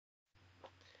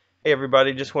Hey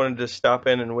everybody, just wanted to stop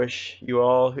in and wish you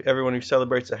all, everyone who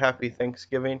celebrates a happy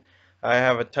Thanksgiving. I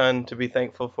have a ton to be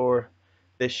thankful for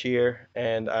this year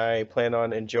and I plan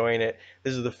on enjoying it.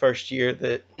 This is the first year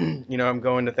that I'm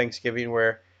going to Thanksgiving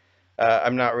where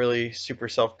I'm not really super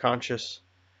self-conscious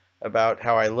about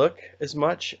how I look as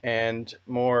much and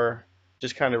more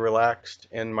just kind of relaxed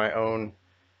in my own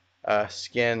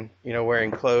skin, wearing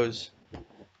clothes.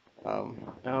 I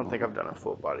don't think I've done a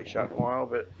full body shot in a while,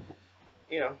 but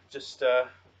just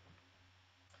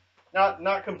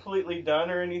not completely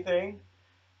done or anything,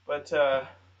 but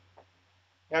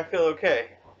I feel okay.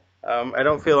 I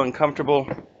don't feel uncomfortable,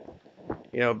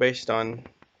 based on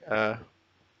uh,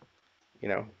 you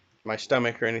know my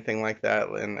stomach or anything like that,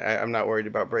 and I'm not worried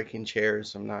about breaking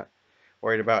chairs. I'm not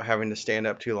worried about having to stand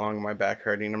up too long, my back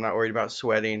hurting. I'm not worried about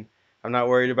sweating. I'm not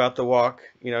worried about the walk,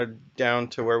 down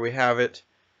to where we have it.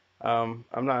 I'm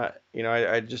not,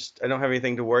 I don't have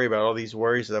anything to worry about. All these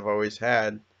worries that I've always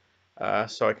had,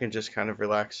 so I can just kind of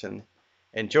relax and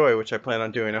enjoy, which I plan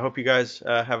on doing. I hope you guys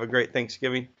have a great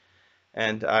Thanksgiving,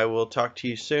 and I will talk to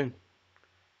you soon.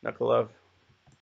 Knuckle love.